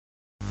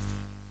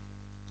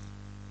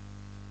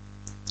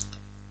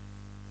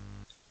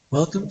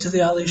Welcome to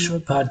the Alei Shur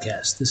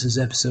podcast. This is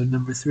episode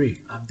number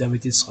 3. I'm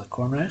David Yitzchak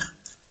Kornreich.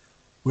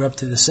 We're up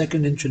to the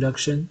second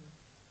introduction,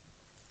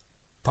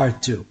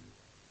 part 2.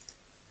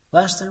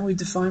 Last time we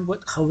defined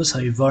what avodas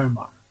ha'ivarim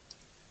are.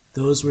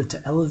 Those were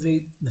to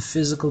elevate the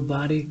physical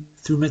body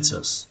through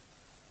mitzvahs.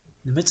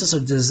 The mitzvahs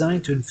are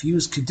designed to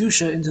infuse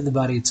kedusha into the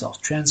body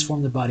itself,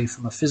 transform the body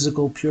from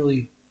a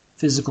purely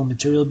physical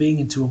material being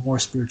into a more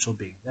spiritual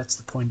being. That's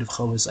the point of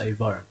avodas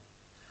ha'ivarim.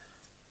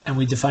 And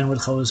we define what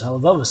avodas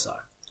halavavos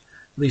are.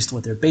 At least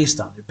what they're based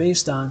on. They're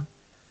based on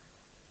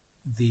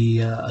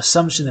the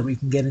assumption that we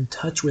can get in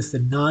touch with the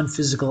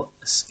non-physical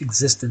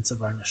existence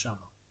of our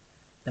neshama.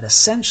 That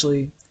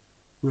essentially,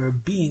 we're a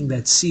being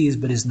that sees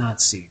but is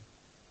not seen.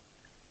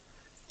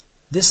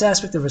 This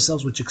aspect of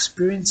ourselves which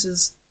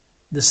experiences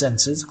the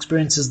senses,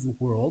 experiences the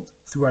world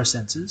through our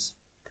senses,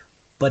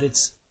 but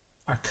it's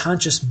our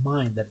conscious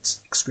mind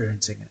that's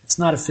experiencing it. It's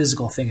not a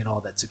physical thing at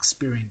all that's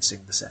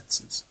experiencing the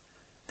senses,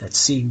 that's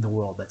seeing the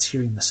world, that's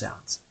hearing the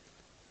sounds.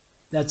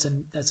 That's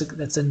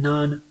a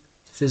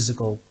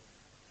non-physical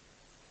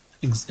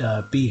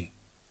being.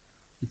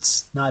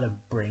 It's not a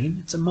brain,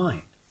 it's a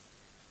mind.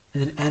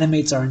 And it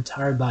animates our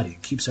entire body,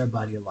 and keeps our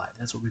body alive.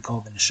 That's what we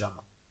call the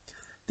neshama.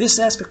 This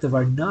aspect of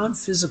our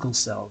non-physical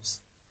selves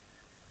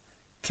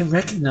can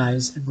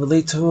recognize and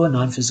relate to a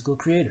non-physical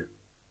creator.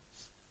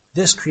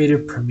 This creator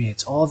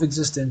permeates all of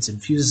existence,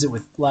 infuses it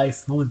with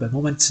life, moment by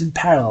moment. It's in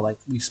parallel, like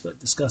we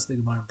discussed the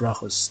Gemara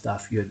Brachos,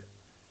 Daf Yud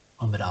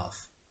Amud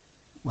Aleph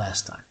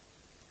last time.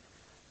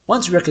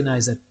 Once you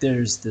recognize that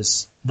there's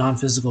this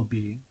non-physical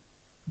being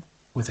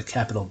with a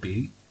capital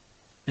B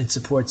and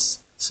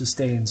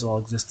sustains all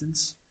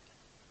existence,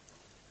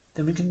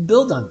 then we can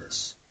build on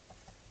this.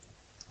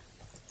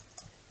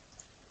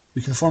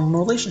 We can form a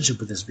relationship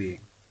with this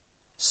being,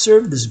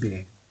 serve this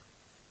being,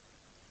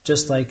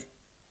 just like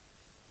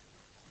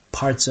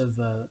parts of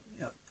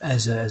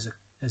as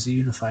a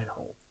unified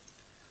whole.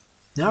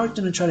 Now we're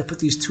going to try to put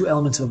these two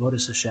elements of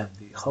avodas Hashem,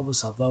 the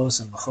avodas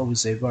halavos and the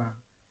avodas ha'ivarim,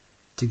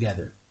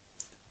 together.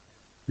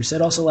 We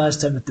said also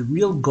last time that the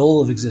real goal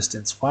of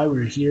existence, why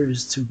we're here,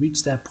 is to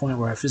reach that point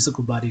where our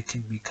physical body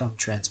can become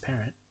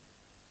transparent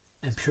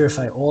and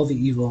purify all the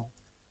evil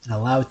and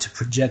allow it to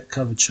project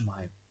kavod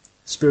shemayim,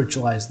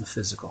 spiritualize the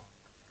physical.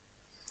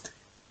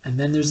 And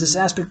then there's this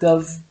aspect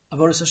of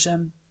avodas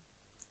Hashem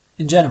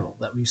in general,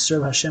 that we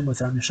serve Hashem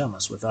with our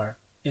neshamas, with our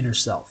inner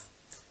self.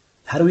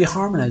 How do we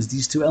harmonize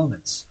these two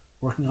elements?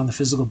 Working on the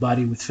physical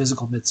body with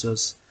physical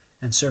mitzvahs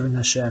and serving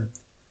Hashem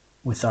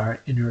with our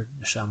inner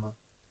neshama.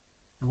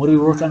 And what do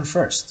we work on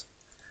first?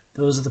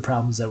 Those are the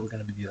problems that we're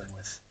going to be dealing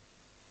with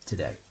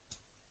today.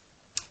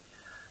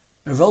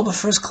 Rav Wolbe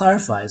first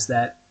clarifies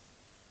that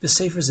the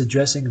Sefer is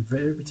addressing a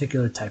very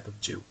particular type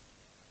of Jew.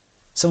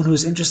 Someone who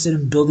is interested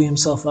in building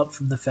himself up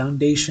from the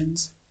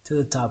foundations to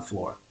the top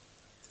floor,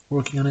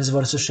 working on his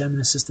avodas Hashem in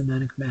a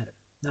systematic manner,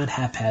 not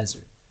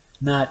haphazard,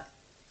 not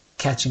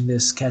catching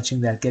this,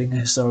 catching that, getting a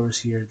hisaurus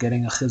here,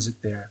 getting a chizik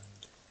there.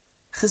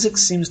 Chizik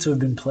seems to have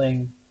been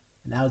playing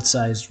an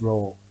outsized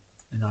role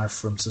in our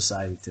from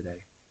society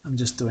today. I'm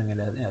just doing it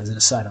as an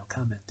aside, I'm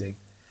commenting.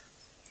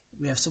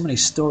 We have so many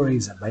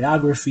stories and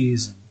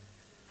biographies,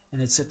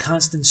 and it's a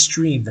constant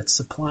stream that's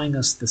supplying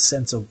us the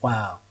sense of,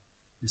 wow,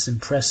 this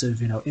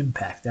impressive,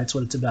 impact. That's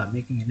what it's about,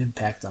 making an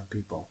impact on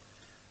people.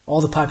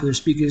 All the popular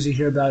speakers you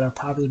hear about are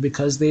popular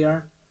because they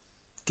are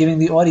giving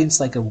the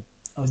audience like a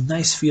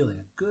nice feeling,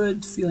 a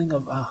good feeling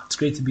of, it's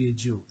great to be a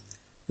Jew.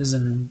 This is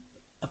an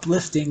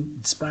uplifting,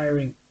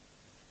 inspiring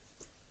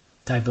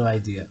type of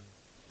idea.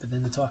 But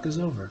then the talk is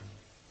over.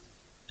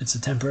 It's a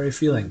temporary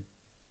feeling.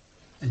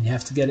 And you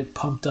have to get it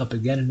pumped up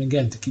again and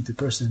again to keep the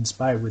person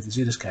inspired with his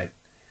Yiddishkeit.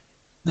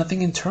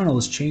 Nothing internal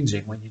is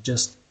changing when you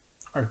just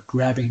are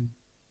grabbing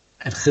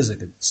at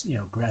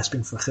chizik,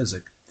 grasping for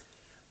chizik.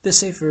 This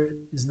sefer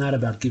is not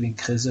about giving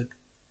chizik.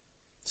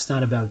 It's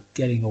not about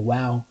getting a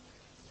wow.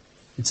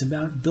 It's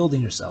about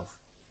building yourself.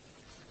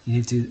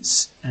 And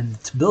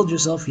to build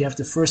yourself, you have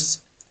to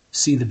first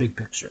see the big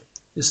picture.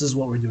 This is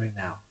what we're doing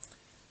now.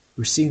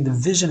 We're seeing the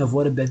vision of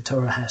what a Ben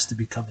Torah has to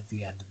become at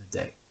the end of the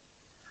day.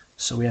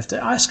 So we have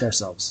to ask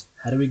ourselves,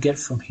 how do we get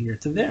from here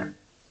to there?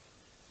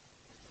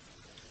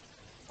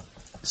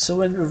 So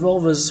when Rav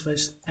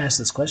Wolbe asked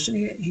this question,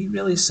 he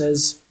really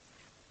says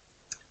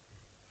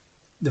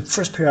the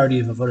first priority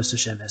of avodas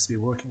Hashem has to be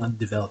working on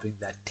developing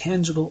that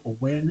tangible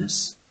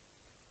awareness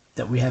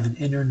that we have an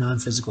inner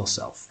non-physical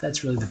self.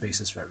 That's really the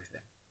basis for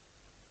everything.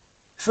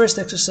 First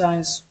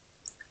exercise,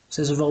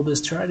 says Rav Wolbe,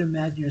 is try to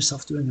imagine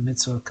yourself doing a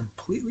mitzvah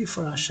completely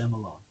for Hashem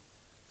alone.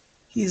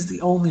 He is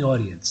the only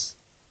audience,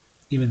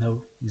 even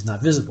though he's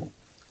not visible.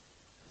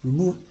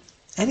 Remove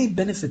any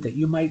benefit that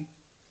you might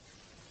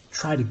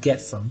try to get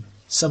from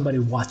somebody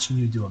watching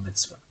you do a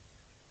mitzvah.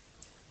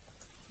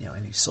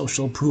 Any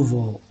social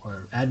approval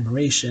or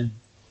admiration.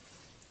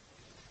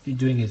 You're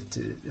doing it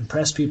to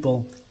impress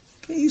people.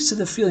 Get used to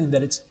the feeling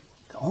that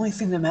the only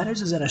thing that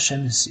matters is that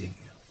Hashem is seeing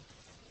you.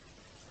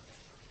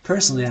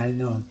 Personally, I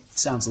know it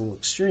sounds a little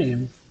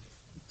extreme,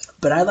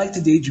 but I like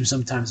to daydream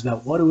sometimes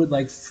about what it would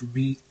like for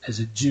me as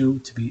a Jew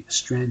to be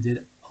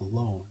stranded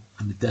alone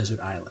on a desert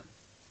island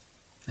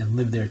and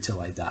live there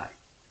till I die,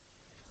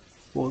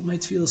 what would my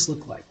tefillos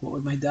look like? What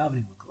would my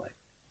davening look like?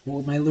 What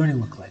would my learning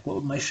look like? What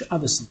would my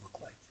Shabbos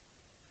look like?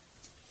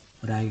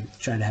 Would I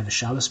try to have a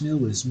Shabbos meal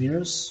with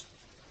Zmiros?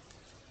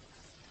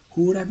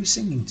 Who would I be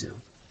singing to?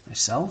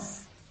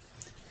 Myself?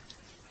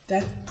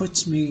 That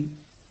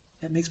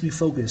makes me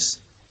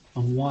focus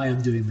on why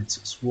I'm doing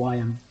mitzvahs, why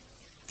I'm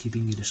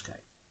keeping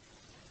Yiddishkeit.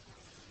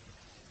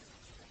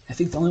 I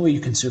think the only way you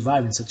can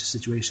survive in such a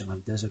situation on a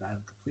desert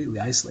island completely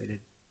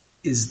isolated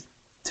is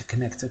to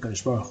connect to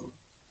Kadosh Baruch Hu,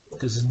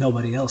 because there's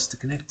nobody else to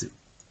connect to.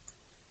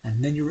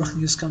 And then your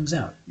ruchnius comes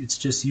out. It's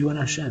just you and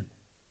Hashem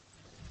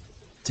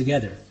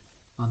together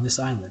on this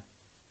island.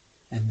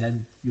 And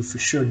then you for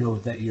sure know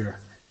that you're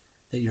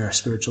a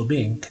spiritual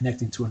being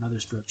connecting to another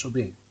spiritual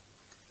being.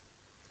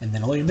 And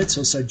then all your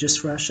mitzvahs are just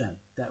for Hashem.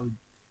 That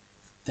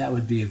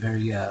would be a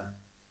very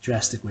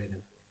drastic way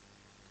to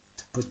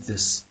put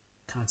this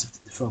concept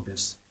into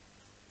focus.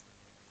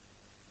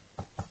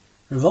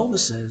 Rav Olba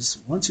says,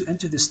 once you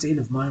enter the state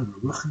of mind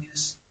where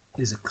ruchnius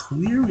is a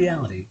clear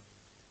reality,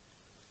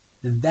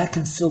 then that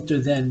can filter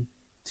then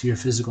to your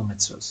physical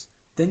mitzvahs.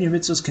 Then your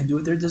mitzvahs can do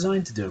what they're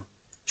designed to do,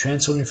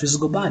 transform your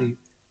physical body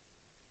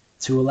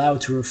to allow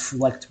it to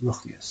reflect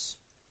ruchnius.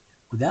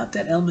 Without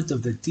that element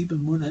of the deep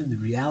emunah and the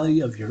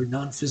reality of your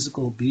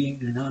non-physical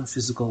being, your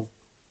non-physical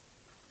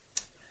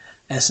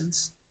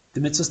essence, the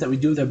mitzvahs that we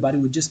do with our body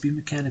would just be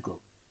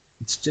mechanical.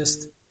 It's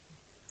just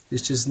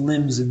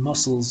limbs and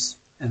muscles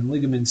and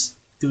ligaments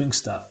doing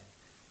stuff,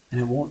 and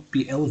it won't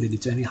be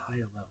elevated to any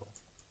higher level.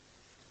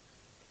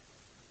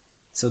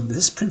 So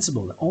this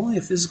principle that only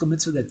a physical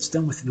mitzvah that's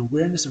done with an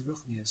awareness of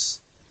ruchnius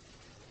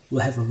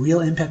will have a real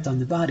impact on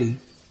the body,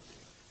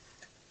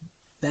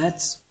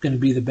 that's going to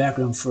be the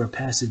background for a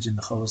passage in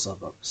the Chovos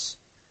Avodas.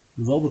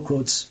 Rav Olba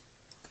quotes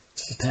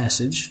a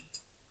passage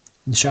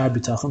in Shar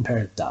B'tachon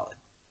Perek Daled.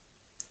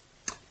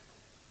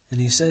 And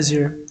he says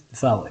here the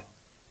following: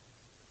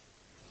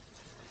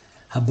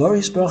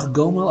 Habaris Baruch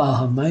Gomal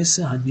al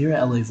Hamaisa Hanira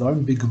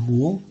Elevarm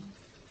B'Gemul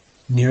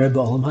Nira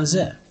Ba'olam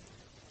Hazeh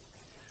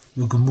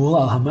V'Gemul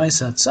al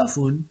Hamaisa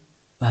Tzafun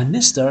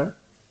V'Hanistar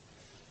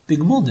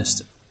B'Gemul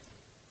Nistar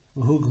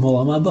V'Hu Gemul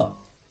al Mabah.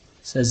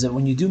 Says that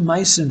when you do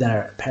maisim that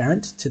are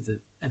apparent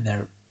and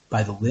they're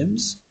by the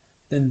limbs,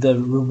 then the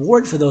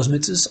reward for those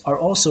mitzvahs are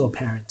also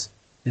apparent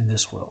in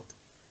this world.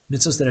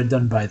 Mitzvahs that are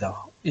done by the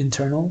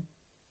internal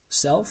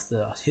self,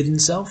 the hidden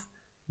self,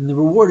 and the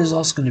reward is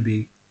also going to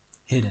be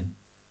hidden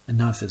and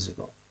not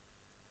physical.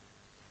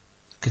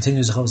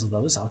 Continues the Chovos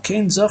Avodas. Al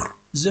kein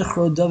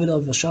zichro David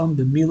al Vashalom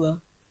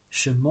b'mila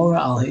shemora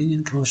al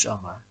ha'inyan k'mo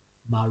she'amar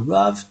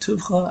ma'rav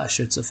tuvcha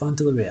asher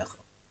tzafanta l'reacha.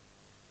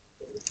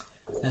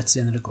 That's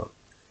the end of the quote.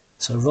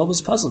 So Rav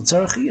was puzzled.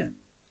 Tzarachiyah.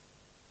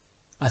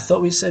 I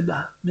thought we said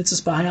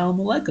mitzvahs b'hayal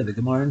moleka. The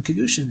Gemara in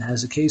Kedushin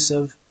has a case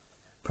of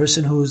a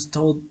person who's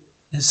told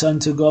his son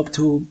to go up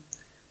to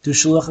do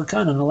shulach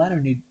hakan on a ladder,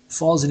 and he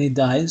falls and he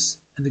dies.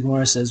 And the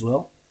Gemara says,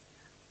 well,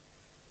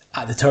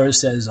 the Torah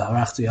says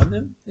harachtu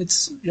yomim.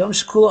 It's yom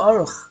shekula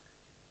aruch.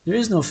 There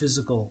is no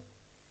physical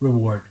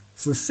reward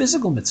for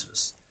physical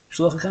mitzvahs.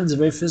 Shulach hakan is a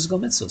very physical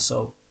mitzvah.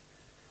 So,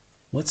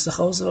 what's the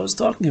chos that I was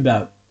talking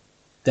about?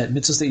 That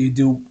mitzvahs that you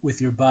do with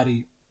your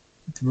body,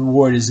 the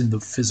reward is in the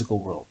physical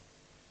world.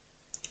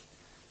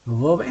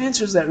 Rav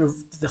answers that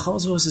the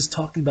Chos is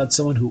talking about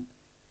someone who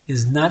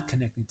is not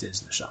connecting to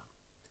his neshama,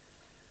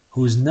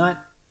 who is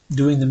not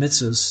doing the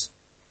mitzvahs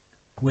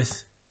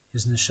with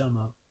his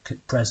neshama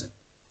present.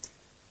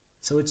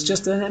 So it's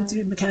just an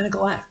empty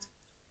mechanical act.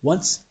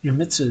 Once your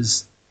mitzvah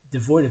is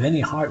devoid of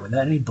any heart,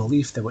 without any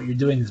belief that what you're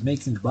doing is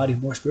making the body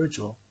more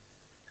spiritual,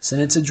 so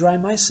then it's a dry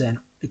maisa, and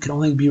it can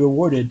only be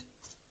rewarded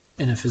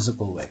in a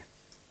physical way.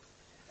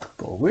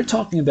 But what we're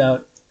talking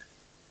about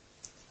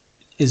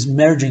is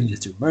merging the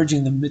two,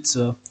 merging the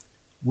mitzvah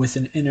with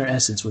an inner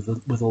essence, with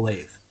a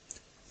lave.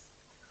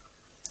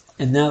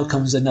 And now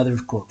comes another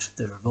quote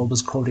that Rav Olba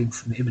is quoting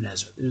from Ibn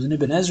Ezra. There's an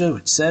Ibn Ezra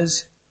which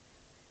says,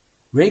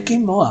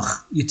 Reikim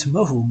moach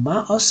yitmohu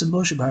ma asa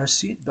Moshe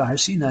b'Har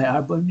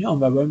Sinai 40 yom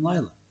v'40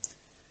 laila.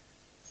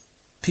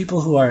 People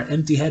who are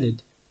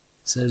empty-headed,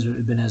 says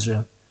Ibn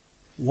Ezra,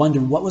 wonder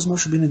what was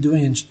Moshe Rabbeinu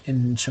doing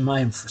in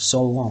Shemayim for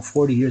so long,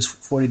 40 years,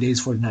 40 days,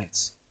 40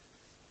 nights.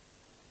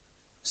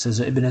 Says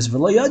Ibn Ezra,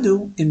 V'lo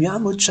yadu im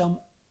yamud sham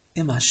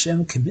im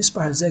Hashem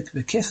k'mispar hazek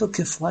v'kefel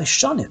k'flai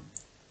shanim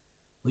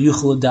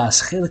v'yuchel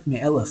das chelik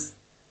me'elef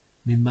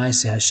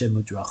mi'maise Hashem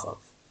u'drachav.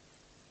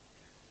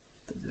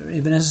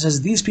 Ibn Ezra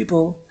says these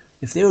people,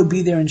 if they would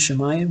be there in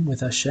Shemayim with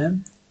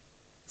Hashem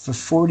for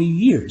 40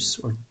 years,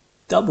 or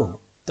double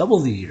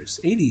the years,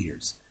 80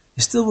 years,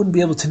 they still wouldn't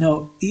be able to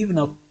know even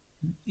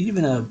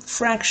a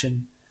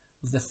fraction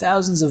of the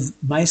thousands of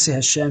Maise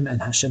Hashem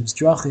and Hashem's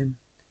drachim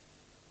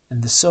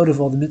and the sod of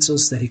all the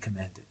mitzvahs that He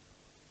commanded.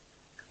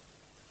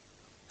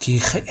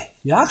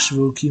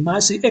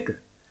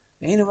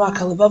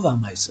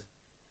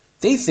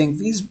 They think,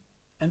 these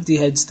empty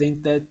heads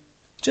think that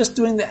just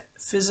doing the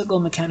physical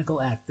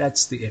mechanical act,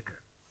 that's the ikr.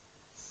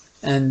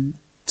 And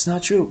it's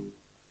not true.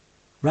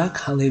 Rak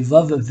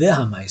halevav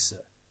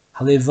v'hamaisa.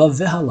 Halevav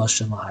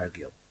v'halashon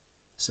lahargil,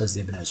 says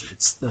the Ibn Ezra.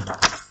 It's the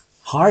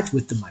heart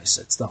with the maisa.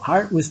 It's the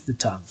heart with the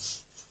tongue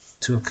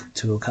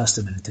to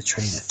accustom it and to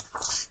train it.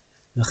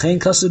 That's what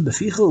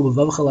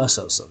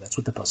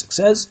the pasuk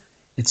says.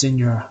 It's in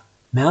your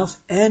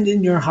mouth and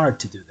in your heart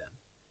to do them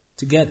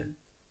together.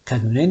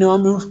 Kadmonenu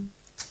amru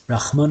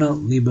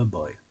rachmana liba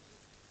boy.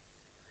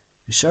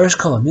 V'sharish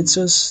kol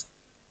hamitzvos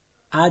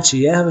ad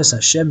sheyehavas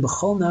Hashem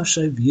b'chol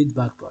nafshay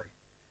v'yidbak boy.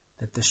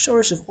 That the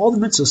shorish of all the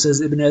mitzvahs,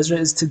 says Ibn Ezra,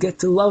 is to get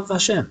to love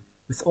Hashem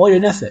with all your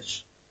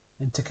nefesh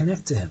and to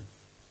connect to Him.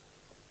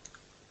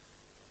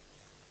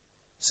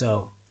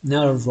 So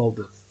now Rav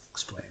Wolbe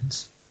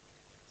explains.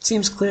 It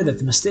seems clear that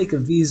the mistake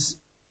of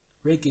these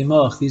reikei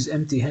moach, these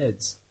empty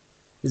heads,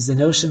 is the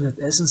notion that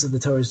the essence of the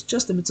Torah is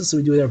just the mitzvahs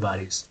we do with our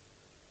bodies.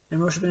 And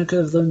Moshe Rabbeinu could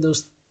have learned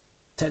those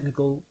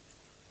technical,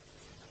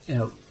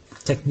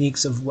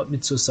 techniques of what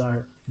mitzvahs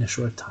are in a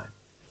short time.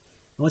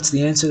 And what's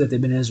the answer that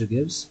Ibn Ezra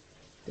gives?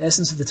 The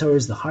essence of the Torah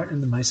is the heart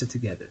and the maisa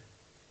together.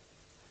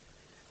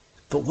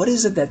 But what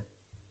is it that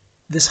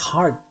this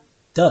heart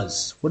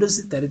does? What is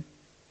it that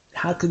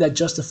how could that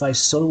justify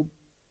so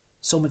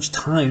much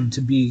time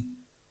to be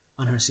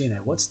on Har Sinai?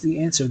 What's the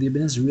answer the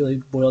Ibn Ezra really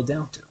boiled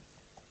down to?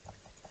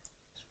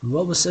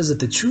 Rav says that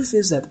the truth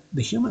is that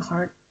the human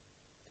heart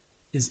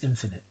is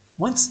infinite.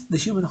 Once the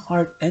human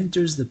heart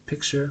enters the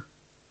picture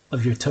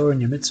of your Torah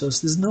and your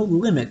mitzvahs, there's no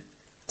limit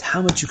to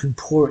how much you can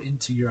pour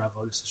into your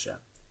avodas Hashem.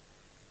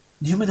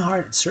 The human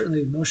heart,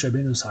 certainly Moshe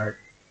Rabbeinu's heart,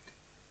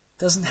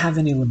 doesn't have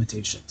any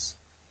limitations.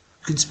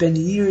 You can spend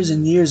years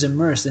and years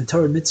immersed in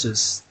Torah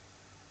mitzvahs,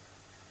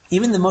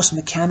 even the most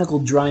mechanical,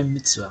 dry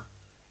mitzvah,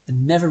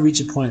 and never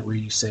reach a point where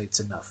you say it's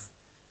enough.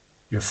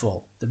 You're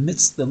full.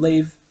 The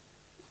lave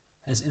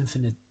has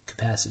infinite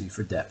capacity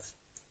for depth.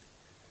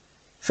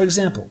 For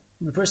example,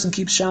 when a person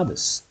keeps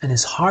Shabbos and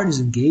his heart is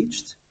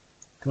engaged,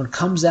 then what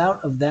comes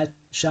out of that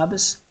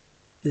Shabbos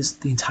is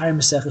the entire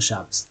Masechah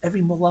Shabbos.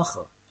 Every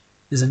malacha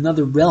is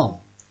another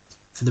realm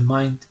for the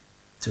mind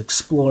to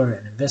explore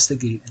and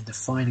investigate and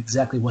define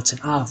exactly what's an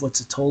av, what's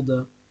a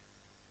tolda,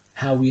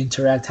 how we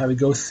interact, how we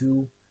go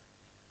through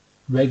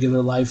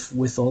regular life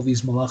with all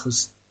these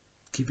malachas,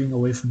 keeping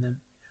away from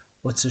them.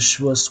 What's a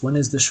shvus? When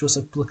is the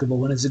shvus applicable?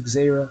 When is the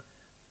gzeira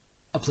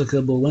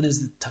applicable? When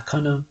is the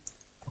takana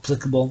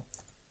applicable?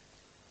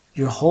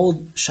 Your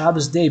whole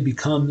Shabbos day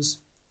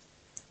becomes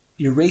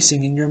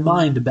erasing in your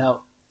mind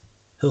about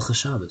Hilchas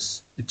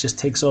Shabbos. It just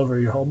takes over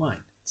your whole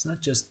mind. It's not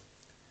just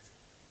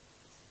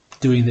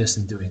doing this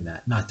and doing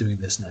that, not doing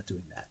this, not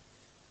doing that.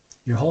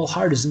 Your whole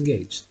heart is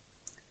engaged.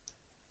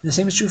 And the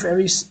same is true for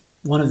every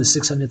one of the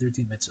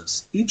 613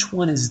 mitzvahs. Each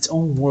one is its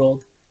own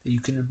world that you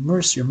can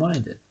immerse your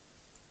mind in.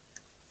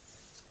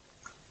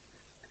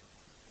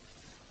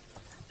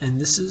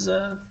 And this is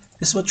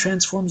what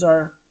transforms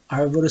our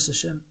avodas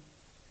Hashem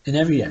in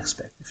every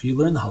aspect. If you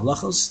learn the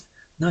halachos,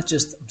 not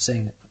just, I'm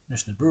saying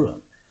Mishnah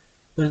Berurah,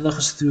 learn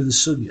halachos through the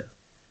sugya.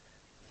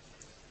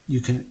 You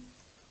can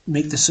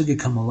make the sugya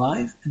come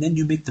alive, and then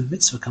you make the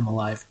mitzvah come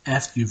alive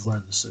after you've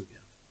learned the sugya.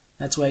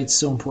 That's why it's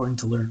so important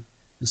to learn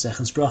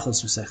Maseches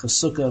Brachos, Maseches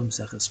Sukkah,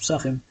 Maseches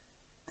Psachim.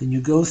 Then you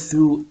go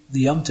through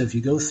the Yom Tov,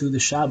 you go through the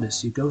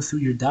Shabbos, you go through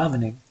your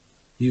davening,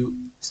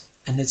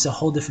 and it's a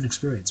whole different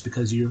experience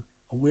because you're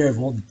aware of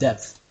all the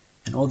depth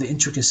and all the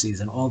intricacies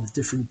and all the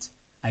different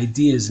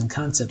ideas and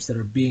concepts that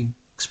are being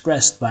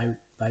expressed by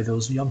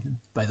those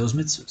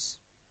mitzvahs.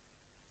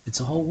 It's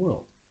a whole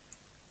world.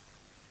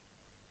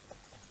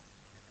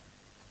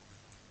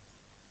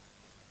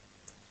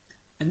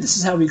 And this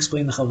is how we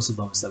explain the Chavos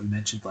Levavos that we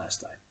mentioned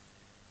last time.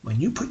 When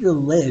you put your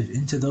lev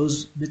into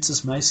those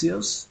mitzvahs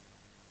maisios,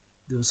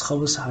 those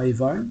Chavos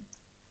Ha'ivarim,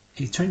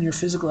 you turn your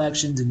physical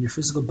actions and your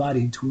physical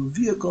body into a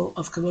vehicle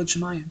of Kavod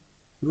Shemayim.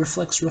 It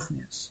reflects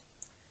Ruchnius.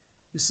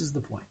 This is the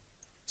point.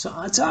 So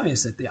it's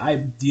obvious that the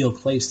ideal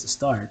place to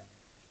start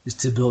is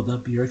to build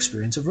up your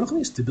experience of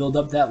Ruchnius, to build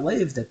up that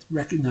lev that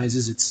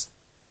recognizes it's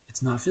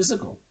not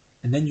physical.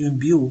 And then you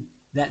imbue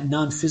that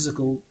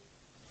non-physical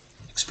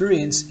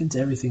experience into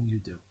everything you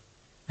do.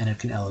 And it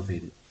can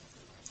elevate it.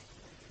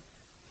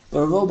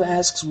 But Rav Wolbe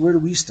asks, where do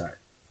we start?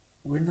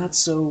 We're not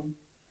so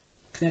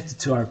connected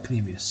to our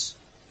pneumius.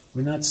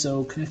 We're not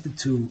so connected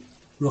to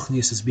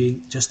Ruchnius as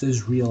being just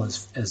as real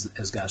as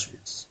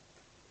Gashmius.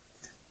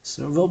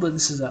 So Rav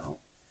Wolbe,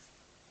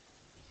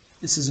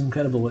 this is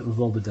incredible what Rav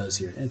Wolbe does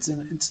here.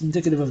 It's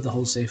indicative of the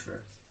whole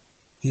Sefer.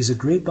 He's a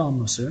great Baal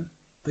Musar,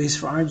 but he's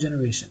for our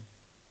generation.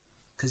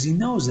 Because he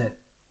knows that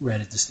we're at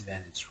a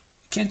disadvantage.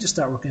 We can't just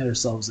start working at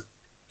ourselves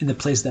in the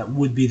place that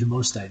would be the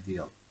most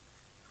ideal.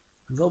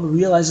 Rav Wolbe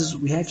realizes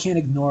we can't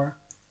ignore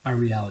our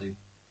reality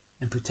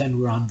and pretend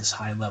we're on this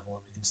high level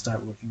and we can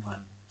start working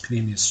on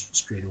Pneumius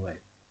straight away.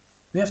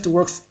 We have to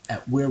work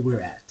at where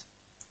we're at.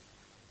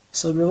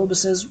 So Rav Wolbe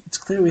says it's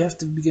clear we have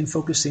to begin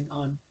focusing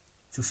on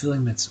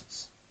fulfilling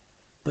mitzvahs,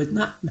 but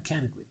not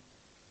mechanically.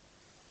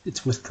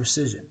 It's with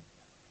precision,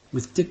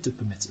 with diktuk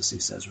b'mitzvahs, he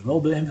says. Rav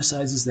Wolbe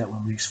emphasizes that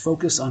when we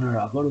focus on our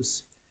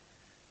avodos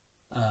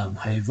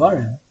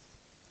ha'ivarim,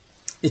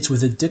 it's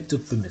with a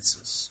diktuk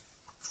b'mitzvahs.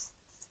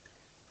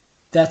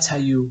 That's how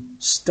you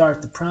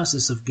start the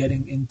process of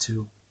getting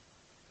into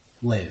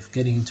Lev,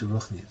 getting into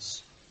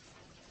Ruchnius.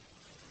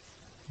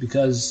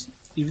 Because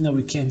even though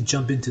we can't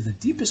jump into the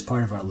deepest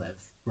part of our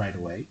Lev right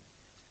away,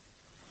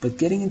 but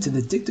getting into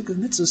the dikduk of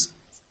mitzvahs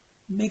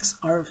makes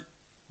our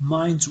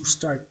minds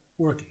start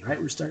working,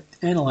 right? We start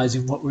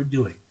analyzing what we're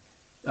doing.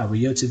 Are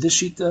we yotze this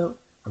shita?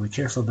 Are we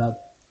careful about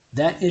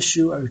that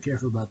issue? Are we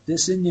careful about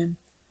this inyan?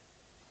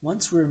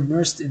 Once we're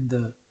immersed in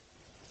the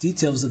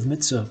details of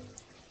mitzvah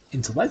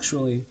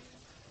intellectually,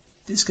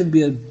 this can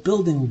be a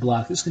building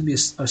block, this can be a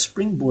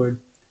springboard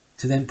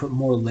to then put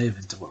more lev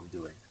into what we're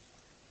doing.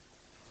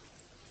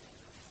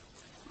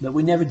 But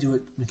we never do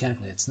it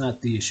mechanically. It's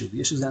not the issue.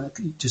 The issue is that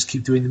you just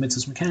keep doing the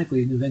mitzvahs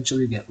mechanically and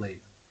eventually you get lev.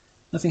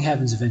 Nothing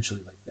happens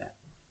eventually like that.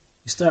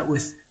 You start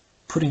with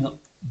putting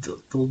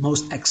the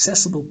most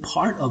accessible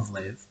part of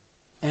lev,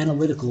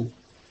 analytical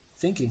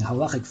thinking,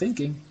 halachic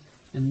thinking,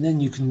 and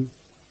then you can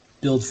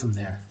build from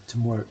there to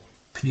more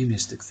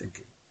pneumistic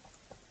thinking.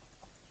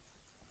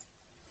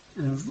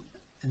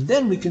 And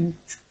then we can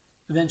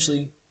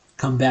eventually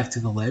come back to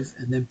the lev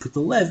and then put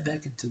the lev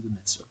back into the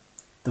mitzvah,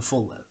 the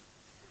full lev.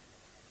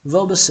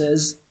 Volba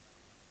says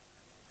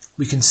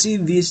we can see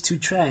these two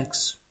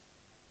tracks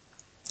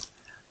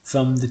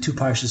from the two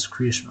parshas of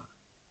Kriya Shema.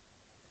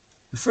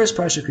 The first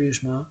parsha of Kriya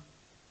Shema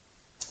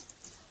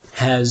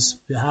has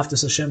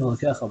V'haftas Hashem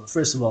Elokecha, but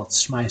first of all it's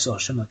Shema Yisrael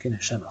Hashem Elokeinu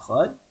Hashem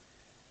Echad.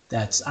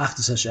 That's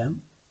Achdus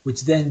Hashem,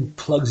 which then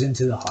plugs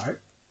into the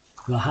heart.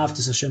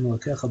 V'haftas Hashem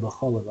Elokecha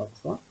b'chol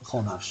levavecha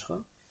b'chol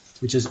nafshecha,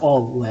 which is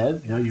all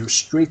lev. You're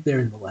straight there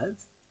in the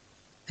lev,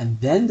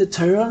 and then the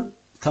Torah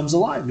comes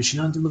alive.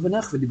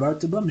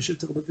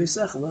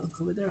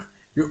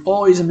 You're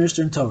always immersed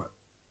in Torah,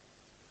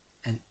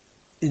 and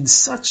in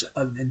such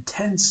an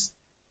intense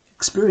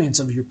experience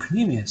of your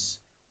pneumius,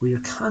 where you're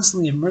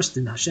constantly immersed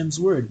in Hashem's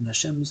word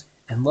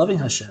and loving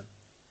Hashem,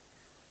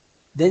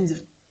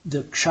 then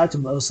the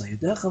kshartim la'osai,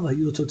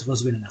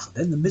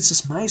 then the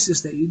mitzvahs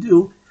ma'asos that you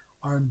do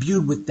are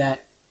imbued with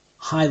that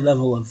high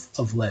level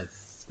of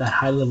lev, that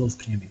high level of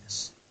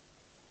pneumius.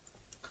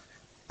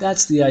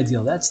 That's the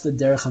ideal. That's the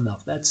derech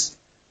hamelech.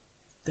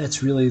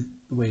 That's really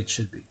the way it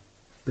should be.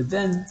 But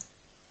then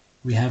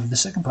we have the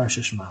second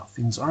parsha Shema.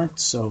 Things aren't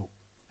so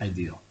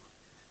ideal,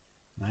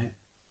 right?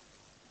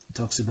 It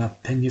talks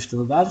about pen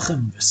yiftel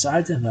levavchem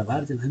v'sartem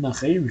v'avartem him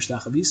acherim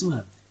v'shtach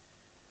abislam.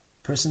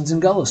 Person's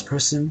in galus.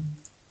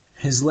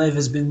 His lev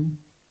has been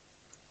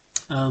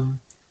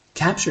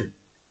captured.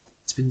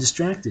 It's been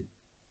distracted.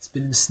 It's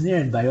been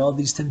ensnared by all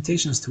these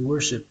temptations to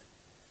worship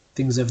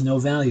things of no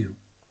value,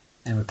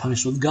 and we're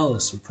punished with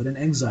galus. We're put in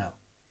exile.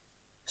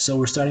 So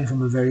we're starting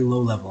from a very low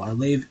level. Our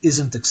lev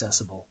isn't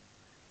accessible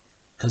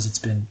because it's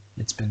been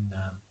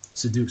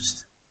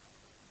seduced.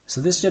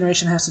 So this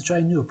generation has to try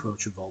a new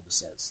approach, Volba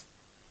says.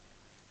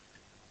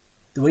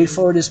 The way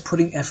forward is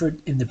putting effort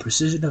in the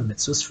precision of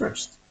mitzvahs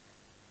first.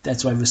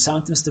 That's why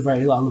v'samtim stavar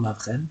ila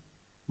alavavchen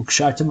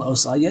ukshartim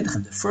la'os al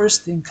yedchem. The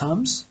first thing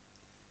comes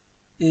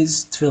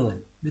is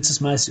tefillin,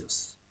 mitzvahs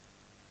ma'asios.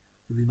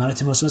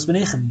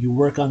 You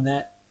work on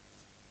that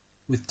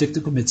with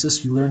dikduk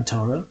mitzvahs. You learn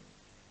Torah.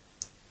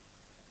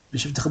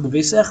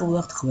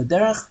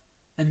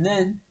 And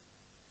then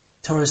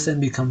Torah then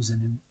becomes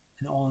an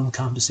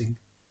all-encompassing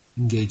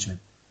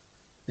engagement.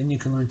 Then you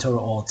can learn Torah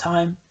all the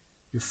time.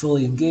 You're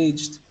fully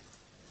engaged.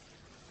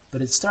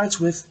 But it starts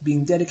with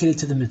being dedicated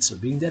to the mitzvah,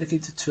 being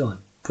dedicated to tefillin,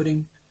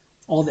 putting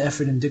all the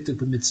effort in dikduk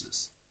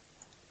mitzvahs.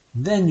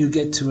 Then you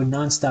get to a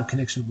non-stop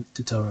connection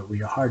to Torah, where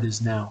your heart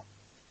is now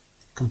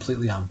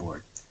completely on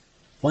board.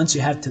 Once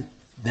you have to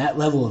that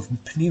level of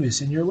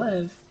pnimis in your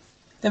lev,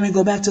 then we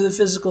go back to the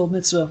physical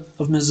mitzvah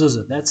of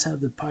mezuzah. That's how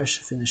the parsha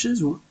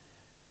finishes.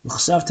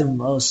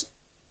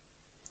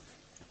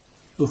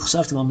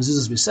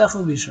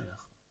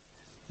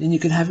 Then you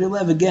can have your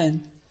lev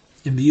again,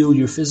 imbue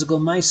your physical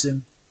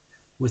maisim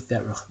with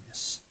that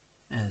ruchnius.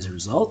 And as a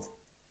result,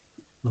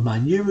 so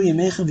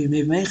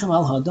Volba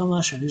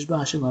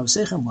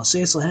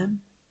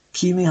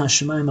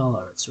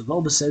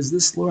says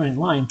this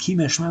line,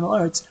 Kimi Hashemayim al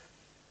Aretz,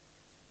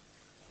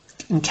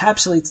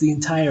 encapsulates the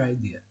entire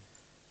idea.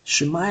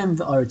 Shemayim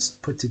v'aretz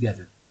put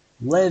together.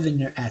 Lev in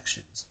your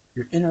actions,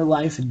 your inner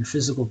life and your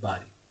physical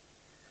body.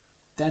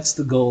 That's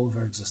the goal of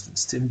our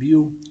existence, to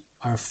imbue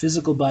our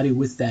physical body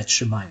with that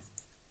Shemayim.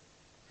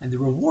 And the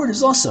reward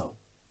is also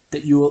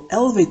that you will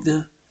elevate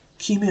the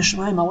Kimi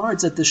Shemayim al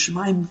Aretz, that the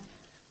Shemayim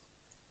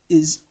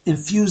is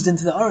infused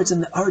into the Aretz,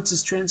 and the Aretz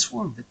is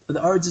transformed. The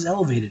Aretz is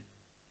elevated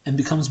and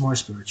becomes more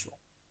spiritual.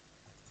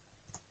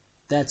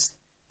 That's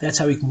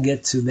how we can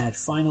get to that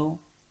final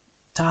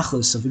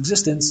tachlis of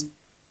existence,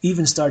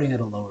 even starting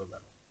at a lower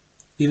level,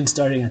 even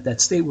starting at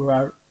that state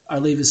where our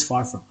lev is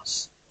far from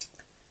us.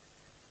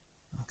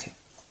 Okay,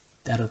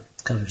 that'll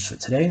cover it for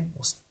today.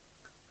 We'll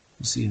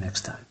see you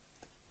next time.